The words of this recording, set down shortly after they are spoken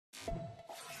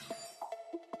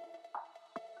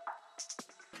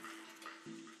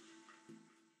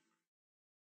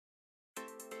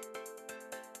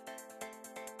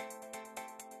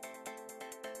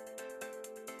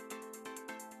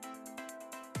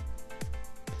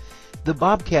The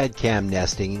BobCAD-CAM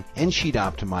nesting and sheet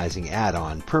optimizing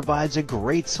add-on provides a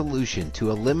great solution to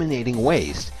eliminating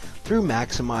waste through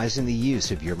maximizing the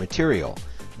use of your material,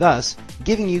 thus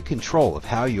giving you control of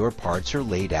how your parts are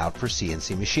laid out for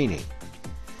CNC machining.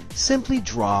 Simply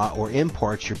draw or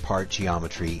import your part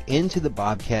geometry into the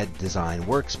BobCAD design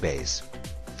workspace.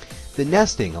 The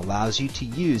nesting allows you to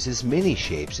use as many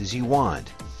shapes as you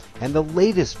want, and the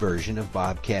latest version of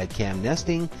BobCAD-CAM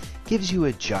nesting gives you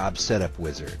a job setup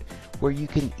wizard where you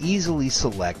can easily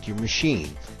select your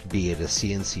machine, be it a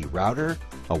CNC router,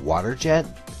 a water jet,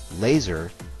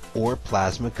 laser, or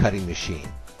plasma cutting machine,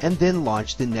 and then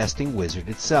launch the nesting wizard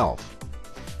itself.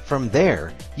 From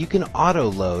there, you can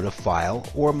auto-load a file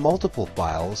or multiple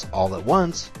files all at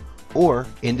once, or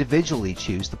individually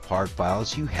choose the part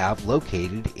files you have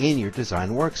located in your design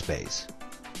workspace.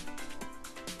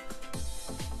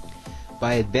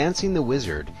 By advancing the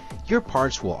wizard, your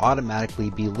parts will automatically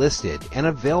be listed and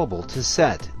available to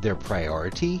set their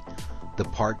priority, the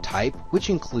part type, which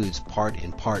includes part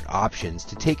and part options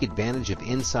to take advantage of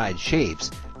inside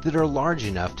shapes that are large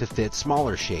enough to fit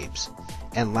smaller shapes,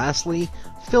 and lastly,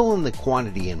 fill in the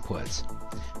quantity inputs.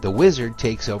 The wizard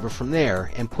takes over from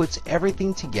there and puts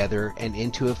everything together and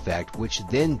into effect, which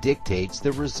then dictates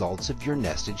the results of your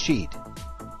nested sheet.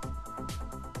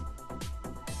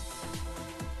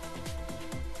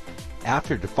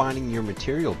 After defining your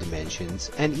material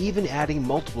dimensions and even adding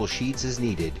multiple sheets as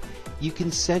needed, you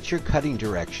can set your cutting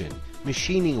direction,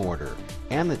 machining order,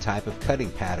 and the type of cutting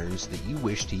patterns that you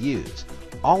wish to use,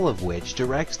 all of which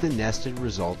directs the nested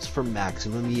results for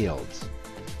maximum yields.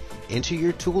 Enter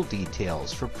your tool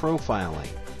details for profiling,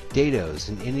 dados,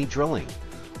 and any drilling,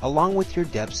 along with your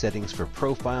depth settings for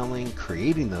profiling,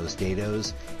 creating those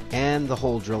dados, and the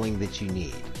hole drilling that you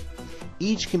need.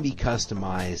 Each can be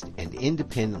customized and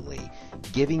independently,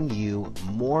 giving you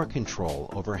more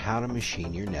control over how to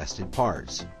machine your nested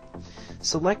parts.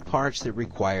 Select parts that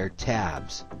require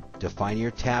tabs, define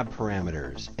your tab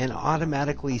parameters, and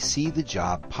automatically see the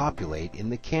job populate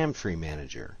in the CAM tree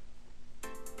manager.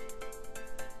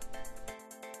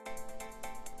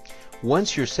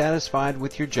 Once you're satisfied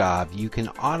with your job, you can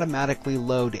automatically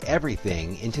load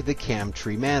everything into the CAM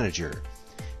tree manager.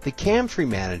 The CAM tree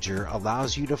manager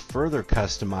allows you to further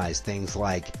customize things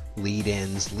like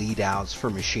lead-ins, lead-outs for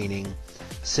machining,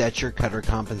 set your cutter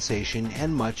compensation,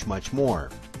 and much more.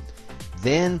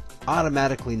 Then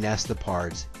automatically nest the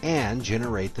parts and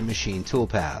generate the machine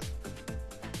toolpath.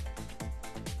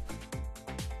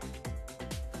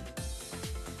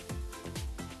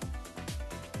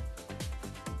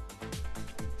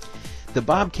 The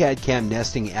BobCAD-CAM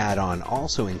nesting add-on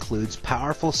also includes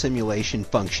powerful simulation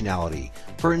functionality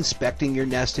for inspecting your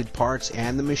nested parts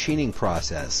and the machining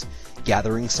process,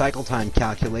 gathering cycle time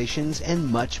calculations, and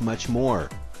much more.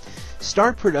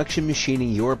 Start production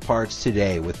machining your parts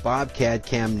today with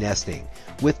BobCAD-CAM nesting,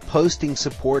 with posting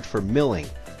support for milling,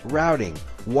 routing,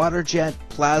 water jet,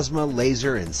 plasma,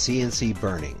 laser, and CNC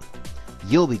burning.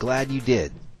 You'll be glad you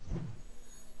did.